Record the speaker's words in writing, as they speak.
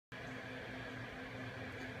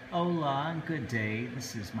Hola and good day.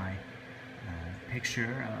 This is my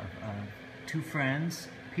picture of two friends,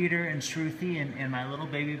 Peter and Shruti, and my little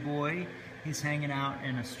baby boy. He's hanging out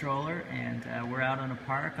in a stroller, and we're out in a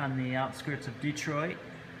park on the outskirts of Detroit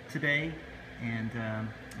today, and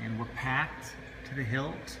we're packed to the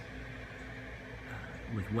hilt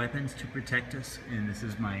with weapons to protect us. And this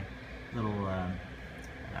is my little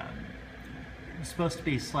supposed to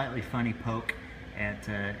be slightly funny poke at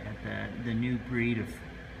the new breed of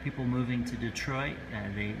people moving to Detroit.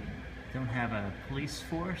 They don't have a police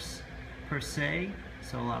force per se,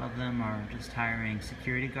 so a lot of them are just hiring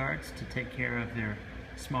security guards to take care of their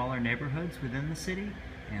smaller neighborhoods within the city.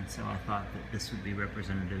 And so I thought that this would be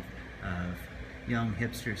representative of young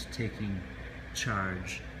hipsters taking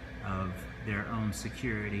charge of their own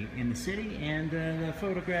security in the city. And the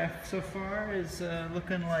photograph so far is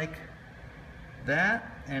looking like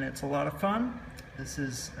that, and it's a lot of fun. This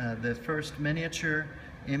is the first miniature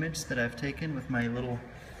image that I've taken with my little,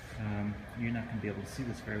 you're not going to be able to see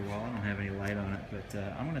this very well, I don't have any light on it, but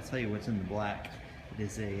I'm going to tell you what's in the black. It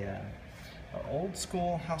is a old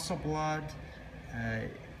school Hasselblad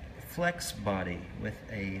flex body with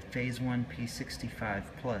a Phase 1 P65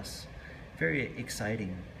 Plus. Very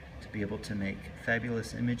exciting to be able to make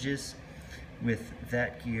fabulous images with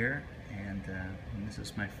that gear, and this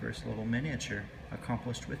is my first little miniature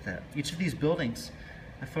accomplished with that. Each of these buildings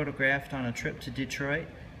I photographed on a trip to Detroit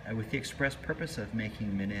with the express purpose of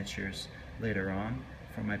making miniatures later on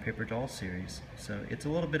for my paper doll series. So it's a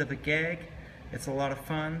little bit of a gag, it's a lot of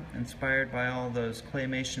fun, inspired by all those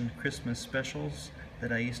claymation Christmas specials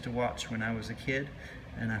that I used to watch when I was a kid,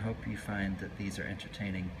 and I hope you find that these are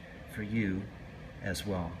entertaining for you as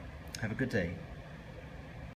well. Have a good day.